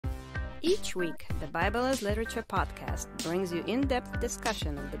Each week, the Bible as Literature podcast brings you in-depth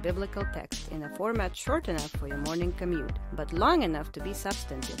discussion of the biblical text in a format short enough for your morning commute, but long enough to be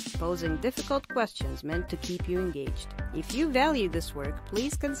substantive, posing difficult questions meant to keep you engaged. If you value this work,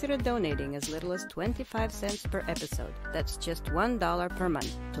 please consider donating as little as 25 cents per episode. That's just $1 per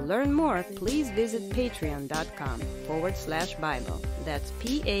month. To learn more, please visit patreon.com/Bible. That's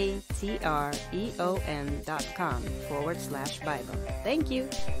patreon.com/Bible. Thank you.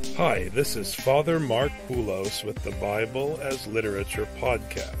 Hi, this is Father Marc with the Bible as Literature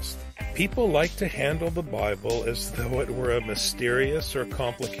podcast. People like to handle the Bible as though it were a mysterious or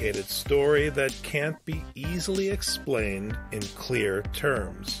complicated story that can't be easily explained in clear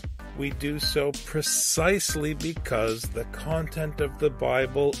terms. We do so precisely because the content of the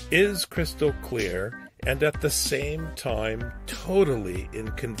Bible is crystal clear and at the same time totally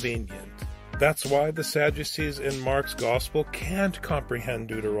inconvenient. That's why the Sadducees in Marc's Gospel can't comprehend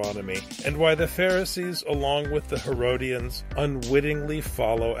Deuteronomy, and why the Pharisees, along with the Herodians, unwittingly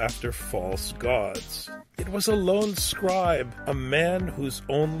follow after false gods. It was a lone scribe, a man whose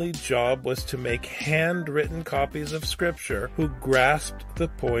only job was to make handwritten copies of Scripture, who grasped the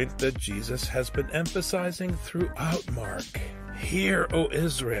point that Jesus has been emphasizing throughout Mark. Hear, O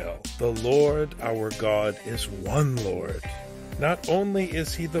Israel, the Lord our God is one Lord. Not only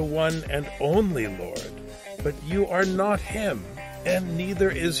is he the one and only Lord, but you are not him, and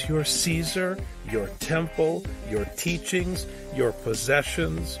neither is your Caesar, your temple, your teachings, your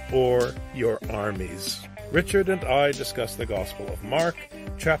possessions, or your armies. Richard and I discuss the Gospel of Mark,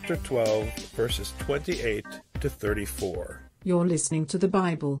 chapter 12, verses 28 to 34. You're listening to the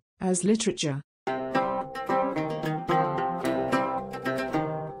Bible as Literature.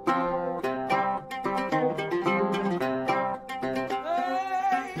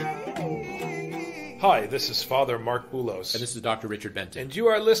 Hi, this is Father Marc Boulos. And this is Dr. Richard Benton. And you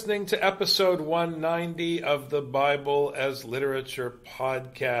are listening to episode 190 of the Bible as Literature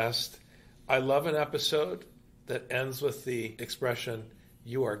podcast. I love an episode that ends with the expression,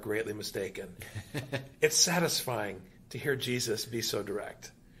 "You are greatly mistaken." It's satisfying to hear Jesus be so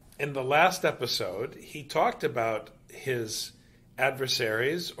direct. In the last episode, he talked about his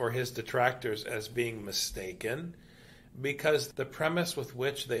adversaries or his detractors as being mistaken because the premise with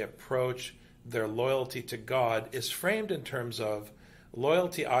which they approach their loyalty to God is framed in terms of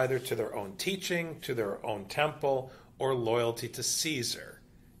loyalty either to their own teaching, to their own temple, or loyalty to Caesar.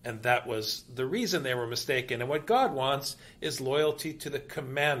 And that was the reason they were mistaken. And what God wants is loyalty to the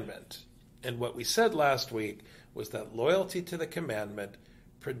commandment. And what we said last week was that loyalty to the commandment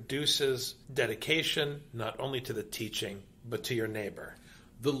produces dedication not only to the teaching, but to your neighbor.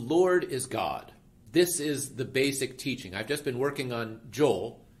 The Lord is God. This is the basic teaching. I've just been working on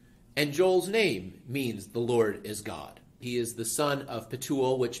Joel, and Joel's name means the Lord is God. He is the son of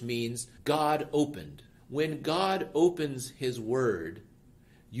Petuel, which means God opened. When God opens his word,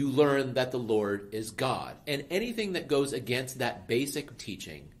 you learn that the Lord is God. And anything that goes against that basic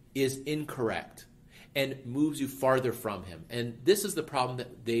teaching is incorrect and moves you farther from him. And this is the problem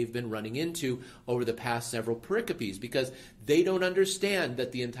that they've been running into over the past several pericopes, because they don't understand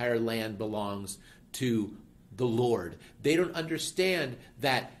that the entire land belongs to the Lord. They don't understand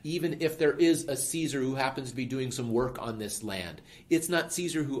that even if there is a Caesar who happens to be doing some work on this land, it's not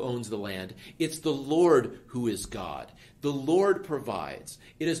Caesar who owns the land. It's the Lord who is God. The Lord provides.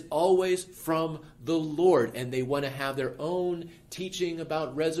 It is always from the Lord, and they want to have their own teaching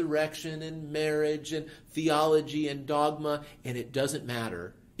about resurrection and marriage and theology and dogma, and it doesn't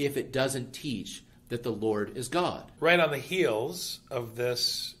matter if it doesn't teach that the Lord is God. Right on the heels of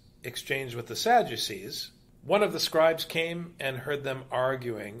this exchange with the Sadducees, one of the scribes came and heard them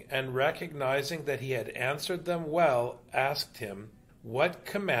arguing, and recognizing that he had answered them well, asked him, "What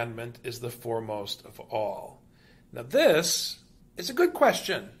commandment is the foremost of all?" Now this is a good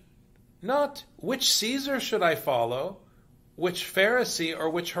question. Not which Caesar should I follow, which Pharisee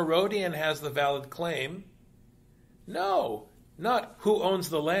or which Herodian has the valid claim. No, not who owns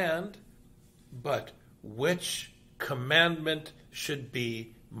the land, but which commandment should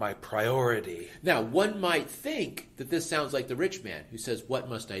be my priority. Now, one might think that this sounds like the rich man who says, "What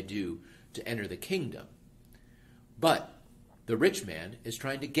must I do to enter the kingdom?" But the rich man is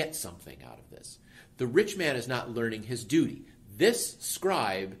trying to get something out of this. The rich man is not learning his duty. This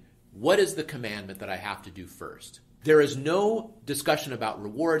scribe, what is the commandment that I have to do first? There is no discussion about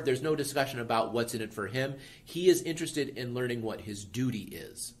reward. There's no discussion about what's in it for him. He is interested in learning what his duty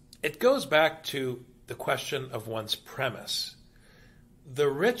is. It goes back to the question of one's premise. The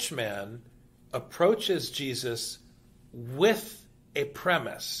rich man approaches Jesus with a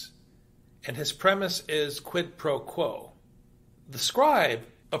premise, and his premise is quid pro quo. The scribe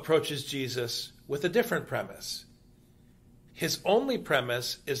approaches Jesus with a different premise. His only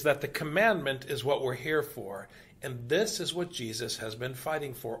premise is that the commandment is what we're here for, and this is what Jesus has been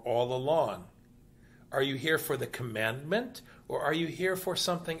fighting for all along. Are you here for the commandment, or are you here for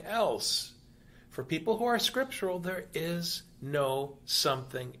something else? For people who are scriptural, there is no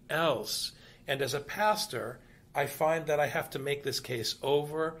something else. And as a pastor, I find that I have to make this case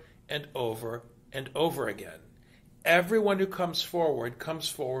over and over and over again. Everyone who comes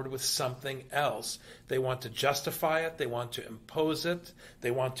forward with something else. They want to justify it. They want to impose it. They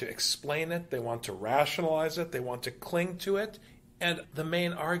want to explain it. They want to rationalize it. They want to cling to it. And the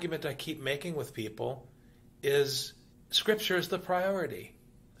main argument I keep making with people is Scripture is the priority.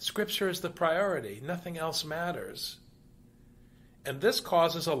 Scripture is the priority. Nothing else matters. And this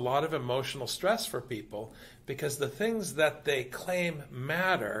causes a lot of emotional stress for people because the things that they claim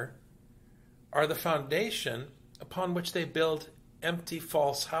matter are the foundation upon which they build empty,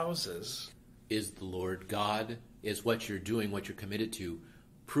 false houses. Is the Lord God? Is what you're doing, what you're committed to,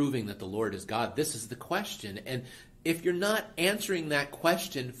 proving that the Lord is God? This is the question. And if you're not answering that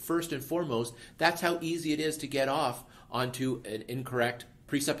question first and foremost, that's how easy it is to get off onto an incorrect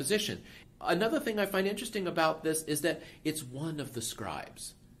presupposition. Another thing I find interesting about this is that it's one of the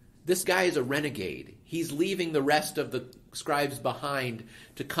scribes. This guy is a renegade. He's leaving the rest of the scribes behind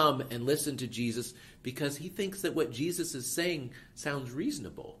to come and listen to Jesus because he thinks that what Jesus is saying sounds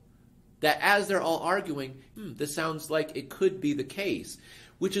reasonable. That as they're all arguing, this sounds like it could be the case,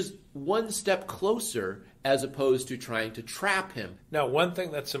 which is one step closer as opposed to trying to trap him. Now, one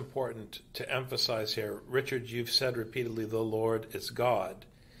thing that's important to emphasize here, Richard, you've said repeatedly, the Lord is God.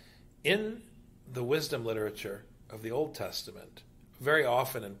 In the wisdom literature of the Old Testament, very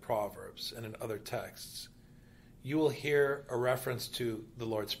often in Proverbs and in other texts, you will hear a reference to the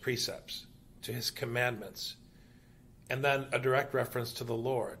Lord's precepts, to his commandments, and then a direct reference to the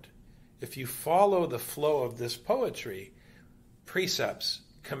Lord. If you follow the flow of this poetry, precepts,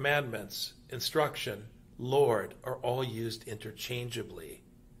 commandments, instruction, Lord are all used interchangeably.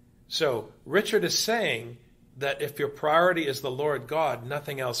 So Richard is saying that if your priority is the Lord God,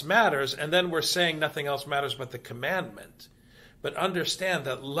 nothing else matters, and then we're saying nothing else matters but the commandment. But understand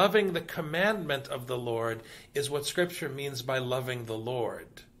that loving the commandment of the Lord is what Scripture means by loving the Lord.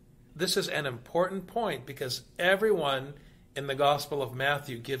 This is an important point because everyone in the Gospel of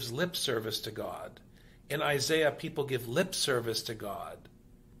Matthew gives lip service to God. In Isaiah, people give lip service to God.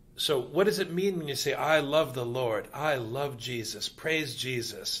 So what does it mean when you say, I love the Lord, I love Jesus, praise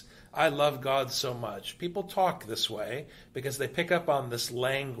Jesus, I love God so much? People talk this way because they pick up on this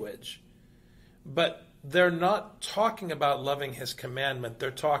language. But they're not talking about loving his commandment. They're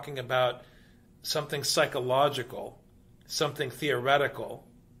talking about something psychological, something theoretical,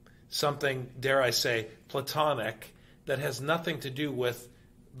 something, dare I say, platonic, that has nothing to do with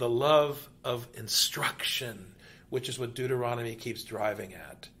the love of instruction, which is what Deuteronomy keeps driving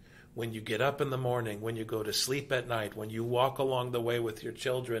at. When you get up in the morning, when you go to sleep at night, when you walk along the way with your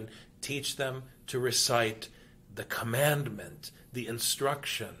children, teach them to recite the commandment, the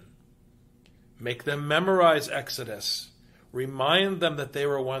instruction. Make them memorize Exodus. Remind them that they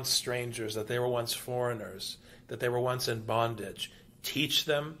were once strangers, that they were once foreigners, that they were once in bondage. Teach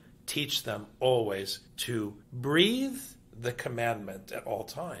them always to breathe the commandment at all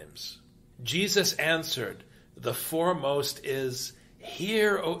times. Jesus answered, the foremost is,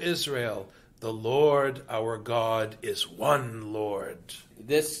 Hear, O Israel, the Lord our God is one Lord.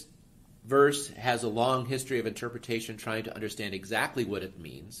 This verse has a long history of interpretation trying to understand exactly what it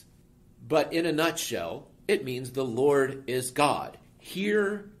means. But in a nutshell, it means the Lord is God.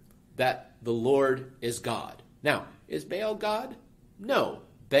 Hear that the Lord is God. Now, is Baal God? No.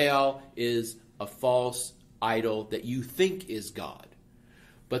 Baal is a false idol that you think is God.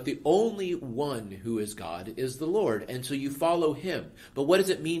 But the only one who is God is the Lord, and so you follow him. But what does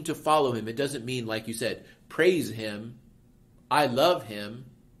it mean to follow him? It doesn't mean, like you said, praise him, I love him.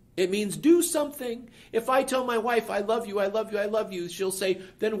 It means do something. If I tell my wife, I love you, I love you, I love you, she'll say,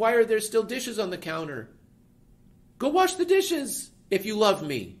 then why are there still dishes on the counter? Go wash the dishes if you love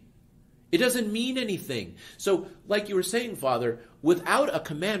me. It doesn't mean anything. So, like you were saying, Father, without a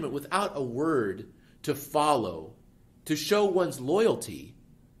commandment, without a word to follow, to show one's loyalty,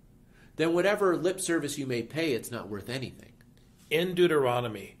 then whatever lip service you may pay, it's not worth anything. In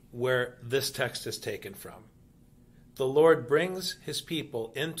Deuteronomy, where this text is taken from, the Lord brings his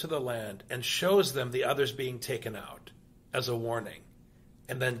people into the land and shows them the others being taken out as a warning,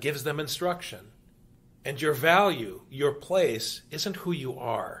 and then gives them instruction. And your value, your place, isn't who you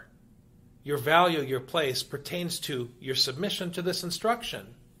are. Your value, your place, pertains to your submission to this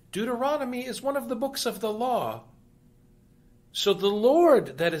instruction. Deuteronomy is one of the books of the law. So the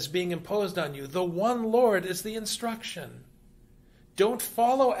Lord that is being imposed on you, the one Lord, is the instruction. Don't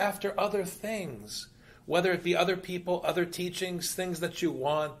follow after other things, whether it be other people, other teachings, things that you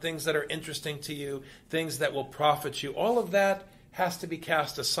want, things that are interesting to you, things that will profit you. All of that has to be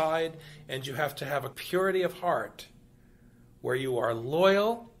cast aside, and you have to have a purity of heart where you are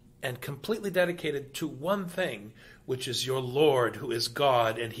loyal and completely dedicated to one thing, which is your Lord, who is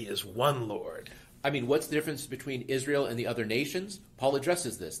God, and he is one Lord. I mean, what's the difference between Israel and the other nations? Paul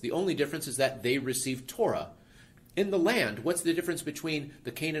addresses this. The only difference is that they received Torah. In the land, what's the difference between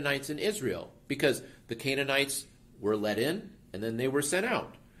the Canaanites and Israel? Because the Canaanites were let in, and then they were sent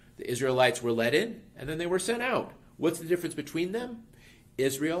out. The Israelites were let in, and then they were sent out. What's the difference between them?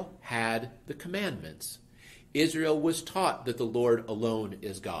 Israel had the commandments. Israel was taught that the Lord alone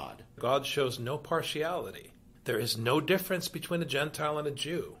is God. God shows no partiality. There is no difference between a Gentile and a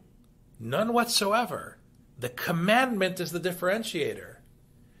Jew. None whatsoever. The commandment is the differentiator.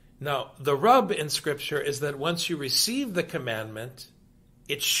 Now, the rub in Scripture is that once you receive the commandment,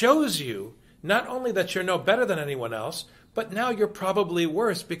 it shows you not only that you're no better than anyone else, but now you're probably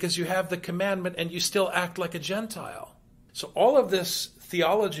worse because you have the commandment and you still act like a Gentile. So all of this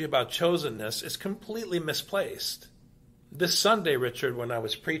theology about chosenness is completely misplaced. This Sunday, Richard, when I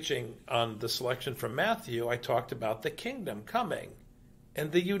was preaching on the selection from Matthew, I talked about the kingdom coming.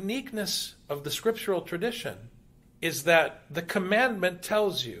 And the uniqueness of the scriptural tradition is that the commandment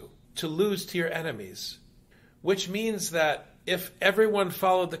tells you to lose to your enemies, which means that if everyone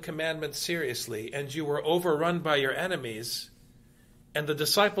followed the commandment seriously and you were overrun by your enemies, and the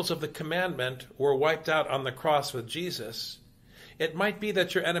disciples of the commandment were wiped out on the cross with Jesus, it might be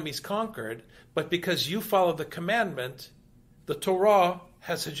that your enemies conquered, but because you followed the commandment, the Torah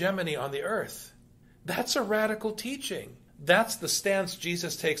has hegemony on the earth. That's a radical teaching. That's the stance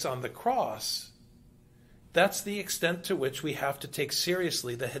Jesus takes on the cross. That's the extent to which we have to take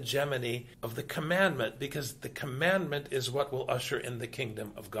seriously the hegemony of the commandment, because the commandment is what will usher in the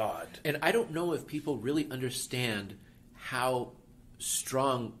kingdom of God. And I don't know if people really understand how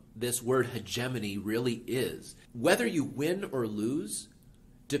strong this word hegemony really is. Whether you win or lose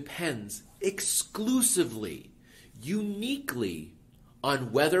depends exclusively, uniquely,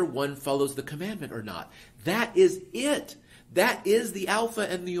 on whether one follows the commandment or not. That is it. That is the Alpha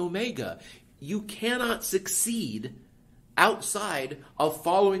and the Omega. You cannot succeed outside of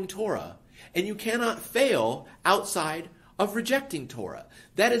following Torah, and you cannot fail outside of rejecting Torah.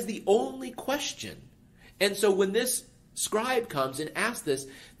 That is the only question. And so when this scribe comes and asks this,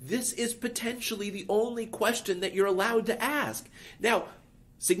 this is potentially the only question that you're allowed to ask. Now,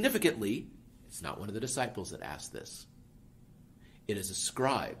 significantly, it's not one of the disciples that asked this. It is a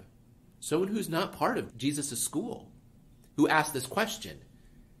scribe, someone who's not part of Jesus' school, who asked this question,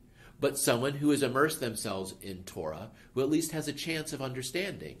 but someone who has immersed themselves in Torah, who at least has a chance of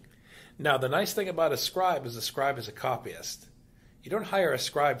understanding. Now, the nice thing about a scribe is a copyist. You don't hire a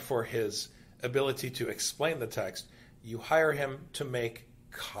scribe for his ability to explain the text. You hire him to make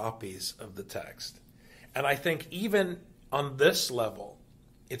copies of the text. And I think even on this level,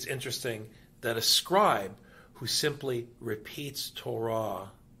 it's interesting that a scribe who simply repeats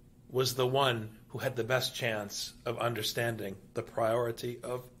Torah was the one who had the best chance of understanding the priority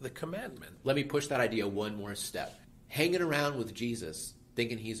of the commandment. Let me push that idea one more step. Hanging around with Jesus,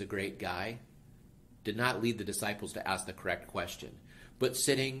 thinking he's a great guy, did not lead the disciples to ask the correct question. But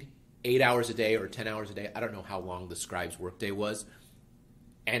sitting 8 hours a day or 10 hours a day, I don't know how long the scribe's workday was,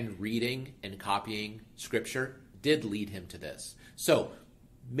 and reading and copying Scripture did lead him to this. So,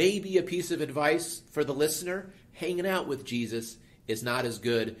 maybe a piece of advice for the listener, hanging out with Jesus is not as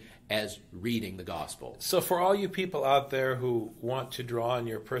good as reading the gospel. So for all you people out there who want to draw on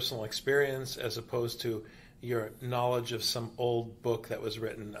your personal experience as opposed to your knowledge of some old book that was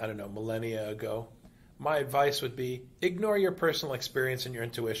written, I don't know, millennia ago, my advice would be ignore your personal experience and your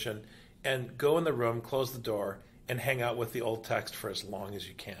intuition and go in the room, close the door, and hang out with the old text for as long as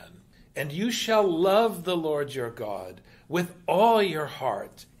you can. And you shall love the Lord your God with all your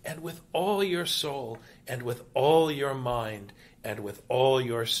heart and with all your soul and with all your mind and with all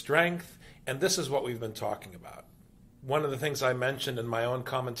your strength. And this is what we've been talking about. One of the things I mentioned in my own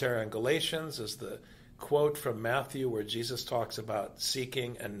commentary on Galatians is the quote from Matthew where Jesus talks about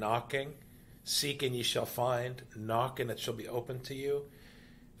seeking and knocking. Seek and ye shall find, knock and it shall be opened to you.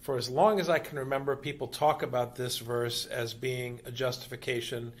 For as long as I can remember, people talk about this verse as being a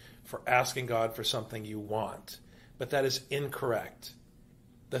justification for asking God for something you want. But that is incorrect.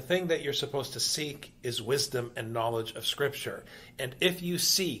 The thing that you're supposed to seek is wisdom and knowledge of Scripture. And if you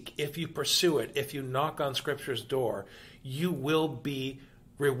seek, if you pursue it, if you knock on Scripture's door, you will be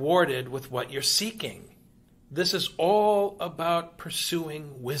rewarded with what you're seeking. This is all about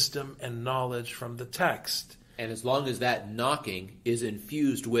pursuing wisdom and knowledge from the text. And as long as that knocking is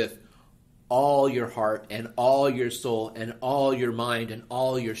infused with all your heart and all your soul and all your mind and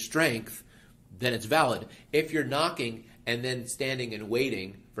all your strength, then it's valid. If you're knocking and then standing and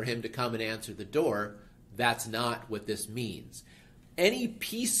waiting for him to come and answer the door, that's not what this means. Any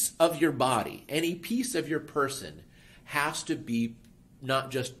piece of your body, any piece of your person has to be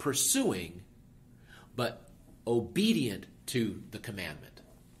not just pursuing, but obedient to the commandment.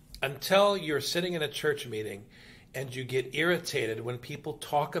 Until you're sitting in a church meeting and you get irritated when people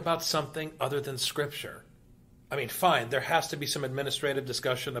talk about something other than Scripture. I mean, fine, there has to be some administrative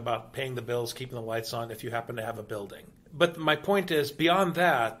discussion about paying the bills, keeping the lights on if you happen to have a building. But my point is, beyond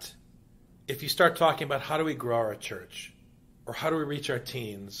that, if you start talking about how do we grow our church, or how do we reach our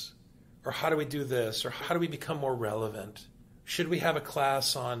teens, or how do we do this, or how do we become more relevant, should we have a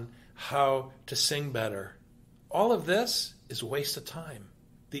class on how to sing better? All of this is a waste of time.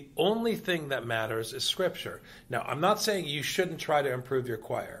 The only thing that matters is Scripture. Now, I'm not saying you shouldn't try to improve your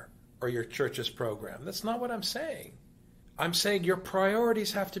choir or your church's program. That's not what I'm saying. I'm saying your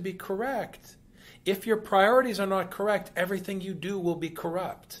priorities have to be correct. If your priorities are not correct, everything you do will be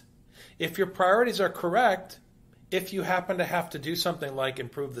corrupt. If your priorities are correct, if you happen to have to do something like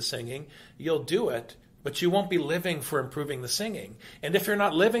improve the singing, you'll do it, but you won't be living for improving the singing. And if you're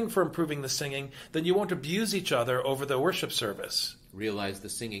not living for improving the singing, then you won't abuse each other over the worship service. Realize the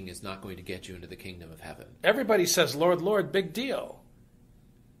singing is not going to get you into the kingdom of heaven. Everybody says, Lord, Lord, big deal.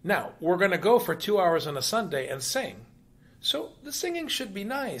 Now, we're going to go for 2 hours on a Sunday and sing. So the singing should be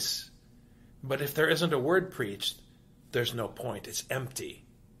nice. But if there isn't a word preached, there's no point. It's empty.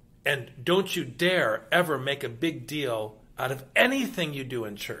 And don't you dare ever make a big deal out of anything you do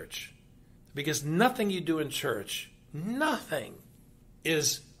in church. Because nothing you do in church, nothing,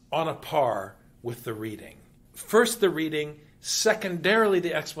 is on a par with the reading. First the reading, secondarily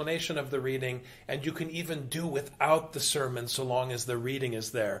the explanation of the reading, and you can even do without the sermon so long as the reading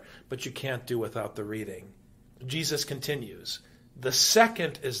is there, but you can't do without the reading. Jesus continues, the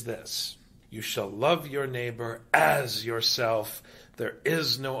second is this, you shall love your neighbor as yourself. There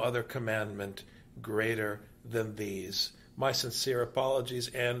is no other commandment greater than these. My sincere apologies,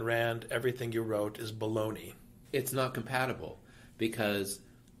 Anne Rand, everything you wrote is baloney. It's not compatible, because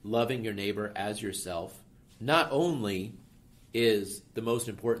loving your neighbor as yourself not only is the most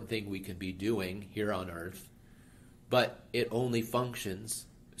important thing we can be doing here on earth, but it only functions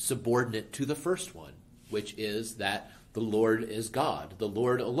subordinate to the first one, which is that the Lord is God, the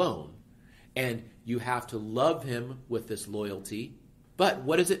Lord alone. And you have to love him with this loyalty. But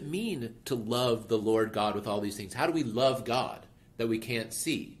what does it mean to love the Lord God with all these things? How do we love God that we can't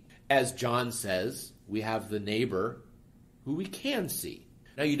see? As John says, we have the neighbor who we can see.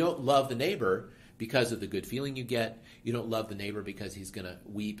 Now, you don't love the neighbor because of the good feeling you get. You don't love the neighbor because he's going to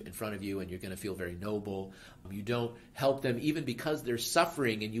weep in front of you and you're going to feel very noble. You don't help them even because they're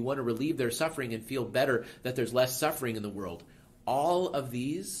suffering and you want to relieve their suffering and feel better that there's less suffering in the world. All of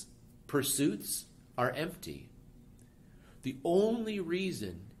these pursuits are empty. The only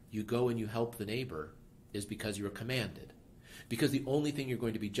reason you go and you help the neighbor is because you are commanded. Because the only thing you're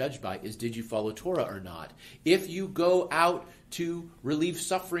going to be judged by is, did you follow Torah or not? If you go out to relieve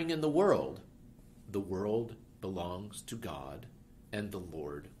suffering in the world belongs to God, and the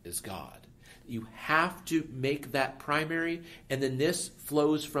Lord is God. You have to make that primary, and then this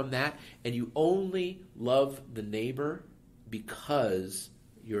flows from that, and you only love the neighbor because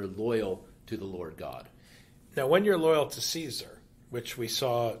you're loyal to the Lord God. Now, when you're loyal to Caesar, which we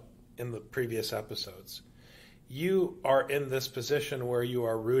saw in the previous episodes, you are in this position where you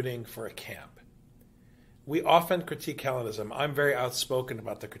are rooting for a camp. We often critique Hellenism. I'm very outspoken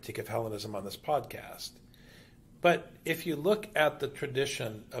about the critique of Hellenism on this podcast. But if you look at the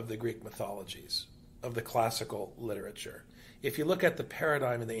tradition of the Greek mythologies, of the classical literature, if you look at the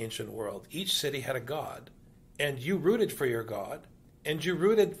paradigm in the ancient world, each city had a god, and you rooted for your god, and you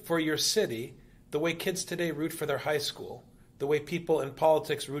rooted for your city the way kids today root for their high school, the way people in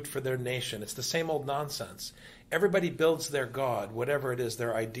politics root for their nation. It's the same old nonsense. Everybody builds their god, whatever it is,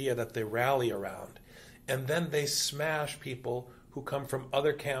 their idea that they rally around, and then they smash people who come from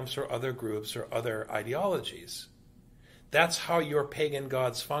other camps or other groups or other ideologies. That's how your pagan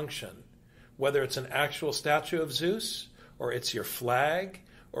gods function. Whether it's an actual statue of Zeus, or it's your flag,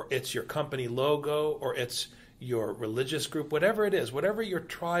 or it's your company logo, or it's your religious group, whatever it is, whatever your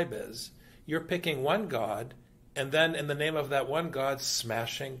tribe is, you're picking one god, and then in the name of that one god,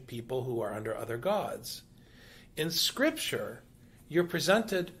 smashing people who are under other gods. In Scripture, you're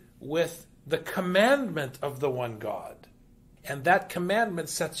presented with the commandment of the one God. And that commandment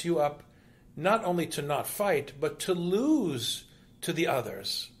sets you up not only to not fight, but to lose to the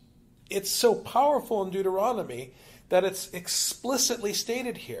others. It's so powerful in Deuteronomy that it's explicitly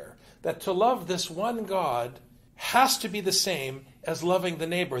stated here that to love this one God has to be the same as loving the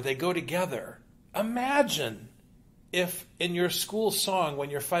neighbor. They go together. Imagine if in your school song, when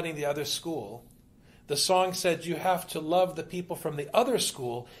you're fighting the other school, the song said you have to love the people from the other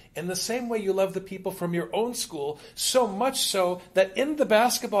school in the same way you love the people from your own school, so much so that in the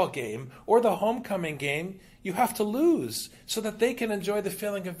basketball game or the homecoming game, you have to lose so that they can enjoy the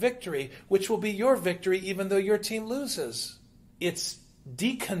feeling of victory, which will be your victory even though your team loses. It's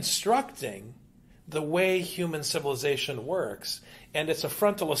deconstructing the way human civilization works, and it's a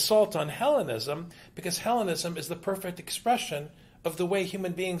frontal assault on Hellenism, because Hellenism is the perfect expression of the way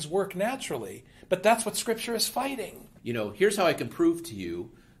human beings work naturally. But that's what Scripture is fighting. Here's how I can prove to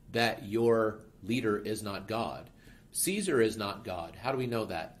you that your leader is not God. Caesar is not God. How do we know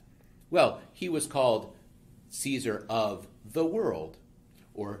that? Well, he was called Caesar of the world,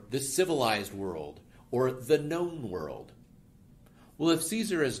 or the civilized world, or the known world. Well, if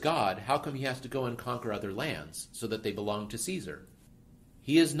Caesar is God, how come he has to go and conquer other lands so that they belong to Caesar?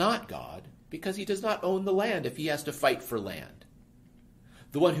 He is not God because he does not own the land if he has to fight for land.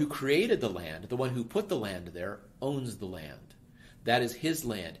 The one who created the land, the one who put the land there, owns the land. That is his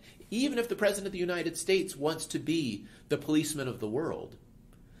land. Even if the President of the United States wants to be the policeman of the world,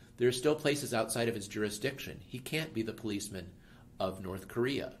 there are still places outside of his jurisdiction. He can't be the policeman of North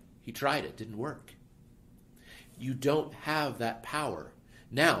Korea. He tried it, didn't work. You don't have that power.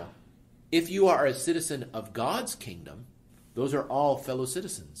 Now, if you are a citizen of God's kingdom, those are all fellow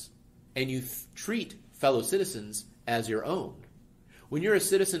citizens. And you treat fellow citizens as your own. When you're a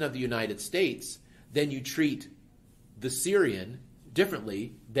citizen of the United States, then you treat the Syrian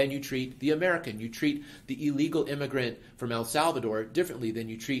differently than you treat the American. You treat the illegal immigrant from El Salvador differently than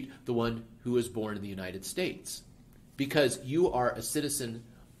you treat the one who was born in the United States. Because you are a citizen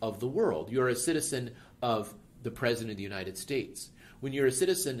of the world. You're a citizen of the President of the United States. When you're a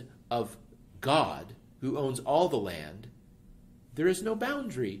citizen of God, who owns all the land, there is no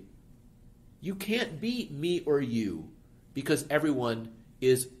boundary. You can't be me or you, because everyone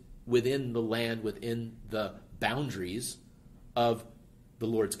is within the land, within the boundaries of the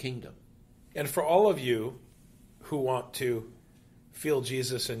Lord's kingdom. And for all of you who want to feel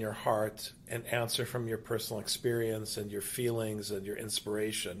Jesus in your heart and answer from your personal experience and your feelings and your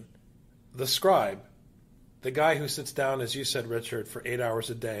inspiration, the scribe, the guy who sits down, as you said, Richard, for 8 hours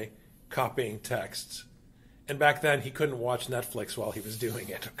a day, copying texts. And back then, he couldn't watch Netflix while he was doing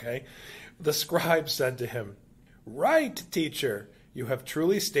it, okay? The scribe said to him, "Right, teacher, you have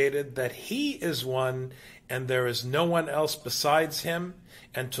truly stated that he is one, and there is no one else besides him,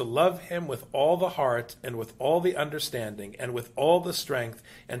 and to love him with all the heart, and with all the understanding, and with all the strength,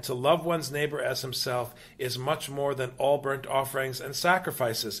 and to love one's neighbor as himself is much more than all burnt offerings and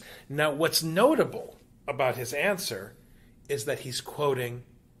sacrifices." Now, what's notable about his answer is that he's quoting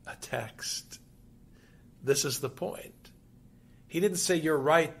a text. This is the point. He didn't say, "You're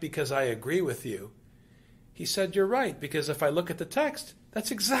right because I agree with you." He said, "You're right because if I look at the text, that's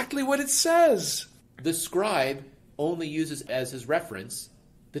exactly what it says." The scribe only uses as his reference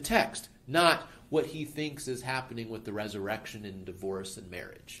the text, not what he thinks is happening with the resurrection and divorce and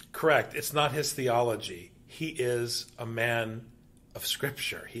marriage. Correct. It's not his theology. He is a man of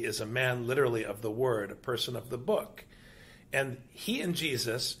Scripture. He is a man literally of the Word, a person of the book. And he and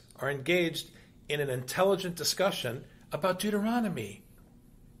Jesus are engaged in an intelligent discussion about Deuteronomy.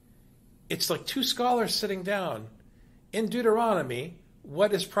 It's like two scholars sitting down. In Deuteronomy,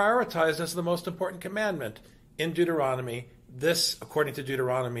 what is prioritized as the most important commandment? In Deuteronomy, this, according to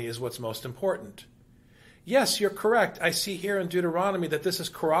Deuteronomy, is what's most important. Yes, you're correct. I see here in Deuteronomy that this is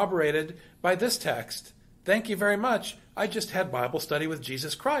corroborated by this text. Thank you very much. I just had Bible study with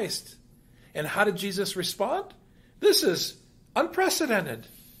Jesus Christ. And how did Jesus respond? This is unprecedented.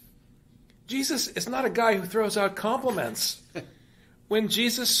 Jesus is not a guy who throws out compliments. When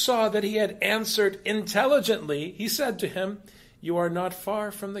Jesus saw that he had answered intelligently, he said to him, "You are not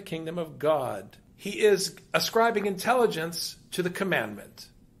far from the kingdom of God." He is ascribing intelligence to the commandment.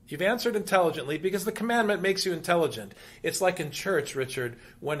 You've answered intelligently because the commandment makes you intelligent. It's like in church, Richard,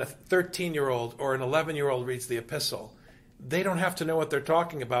 when a 13-year-old or an 11-year-old reads the epistle. They don't have to know what they're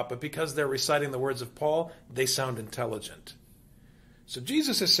talking about, but because they're reciting the words of Paul, they sound intelligent. So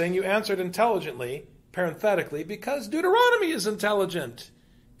Jesus is saying you answered intelligently, parenthetically, because Deuteronomy is intelligent.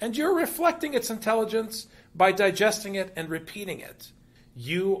 And you're reflecting its intelligence by digesting it and repeating it.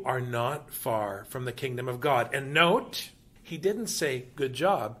 You are not far from the kingdom of God. And note, he didn't say, "Good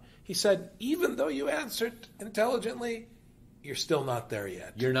job." He said, "Even though you answered intelligently, you're still not there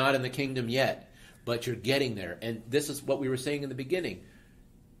yet. You're not in the kingdom yet, but you're getting there. And this is what we were saying in the beginning.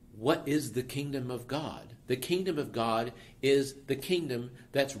 What is the kingdom of God? The kingdom of God is the kingdom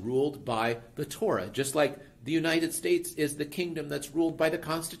that's ruled by the Torah, just like the United States is the kingdom that's ruled by the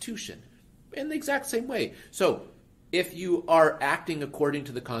Constitution, in the exact same way. So if you are acting according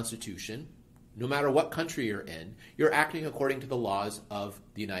to the Constitution, no matter what country you're in, you're acting according to the laws of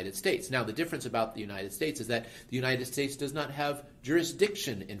the United States. Now, the difference about the United States is that the United States does not have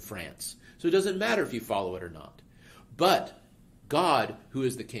jurisdiction in France. So it doesn't matter if you follow it or not. But God, who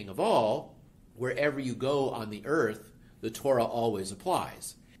is the king of all, wherever you go on the earth, the Torah always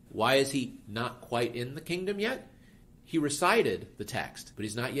applies. Why is he not quite in the kingdom yet? He recited the text, but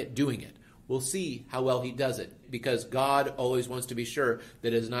he's not yet doing it. We'll see how well he does it, because God always wants to be sure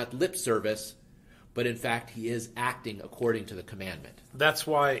that it is not lip service, but in fact he is acting according to the commandment. That's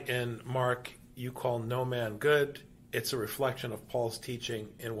why in Mark you call no man good. It's a reflection of Paul's teaching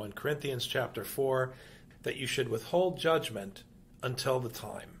in 1 Corinthians chapter 4 that you should withhold judgment until the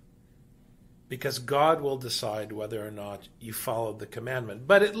time, because God will decide whether or not you followed the commandment.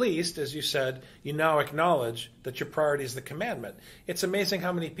 But at least, as you said, you now acknowledge that your priority is the commandment. It's amazing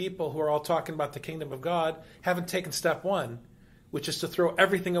how many people who are all talking about the kingdom of God haven't taken step one, which is to throw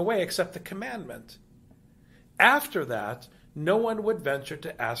everything away except the commandment. After that, no one would venture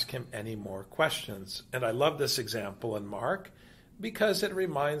to ask him any more questions. And I love this example in Mark because it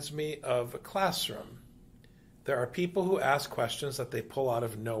reminds me of a classroom. There are people who ask questions that they pull out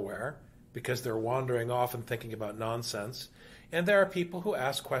of nowhere because they're wandering off and thinking about nonsense. And there are people who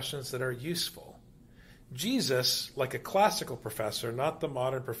ask questions that are useful. Jesus, like a classical professor, not the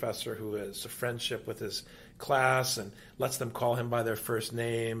modern professor who has a friendship with his class and lets them call him by their first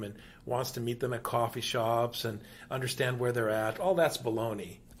name and wants to meet them at coffee shops and understand where they're at, all that's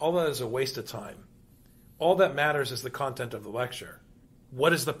baloney. All that is a waste of time. All that matters is the content of the lecture.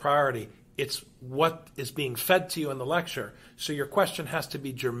 What is the priority? It's what is being fed to you in the lecture. So your question has to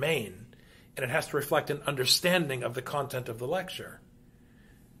be germane, and it has to reflect an understanding of the content of the lecture.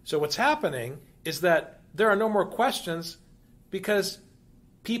 So what's happening is that there are no more questions because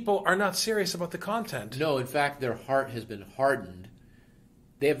people are not serious about the content. No, in fact, their heart has been hardened.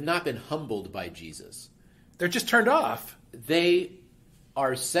 They have not been humbled by Jesus. They're just turned off. They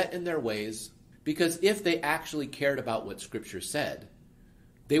are set in their ways because if they actually cared about what Scripture said,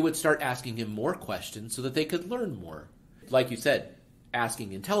 they would start asking him more questions so that they could learn more. Like you said,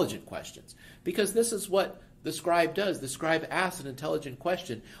 asking intelligent questions. Because this is what the scribe does. The scribe asks an intelligent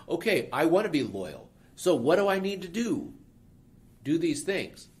question. Okay, I want to be loyal. So what do I need to do? Do these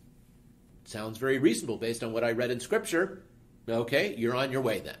things. Sounds very reasonable based on what I read in Scripture. Okay, you're on your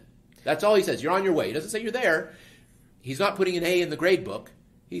way then. That's all he says. You're on your way. He doesn't say you're there. He's not putting an A in the grade book.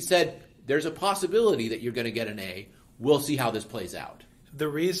 He said there's a possibility that you're going to get an A. We'll see how this plays out. The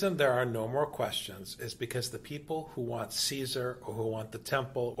reason there are no more questions is because the people who want Caesar or who want the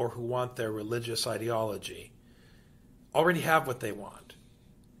temple or who want their religious ideology already have what they want.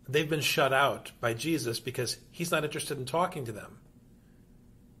 They've been shut out by Jesus because he's not interested in talking to them.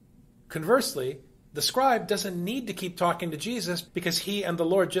 Conversely, the scribe doesn't need to keep talking to Jesus because he and the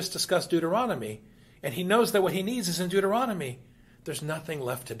Lord just discussed Deuteronomy, and he knows that what he needs is in Deuteronomy. There's nothing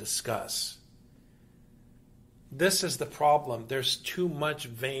left to discuss. This is the problem. There's too much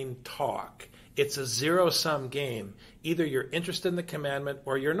vain talk. It's a zero-sum game. Either you're interested in the commandment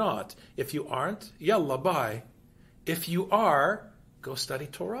or you're not. If you aren't, yalla, bye. If you are, go study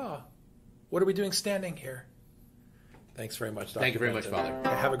Torah. What are we doing standing here? Thanks very much, Dr. Thank you very much, Father.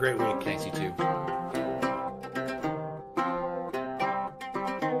 Have a great week. Thanks, you too.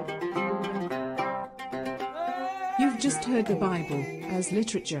 You've just heard the Bible as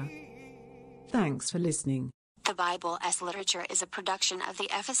literature. Thanks for listening. The Bible as Literature is a production of the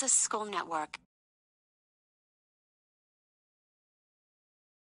Ephesus School Network.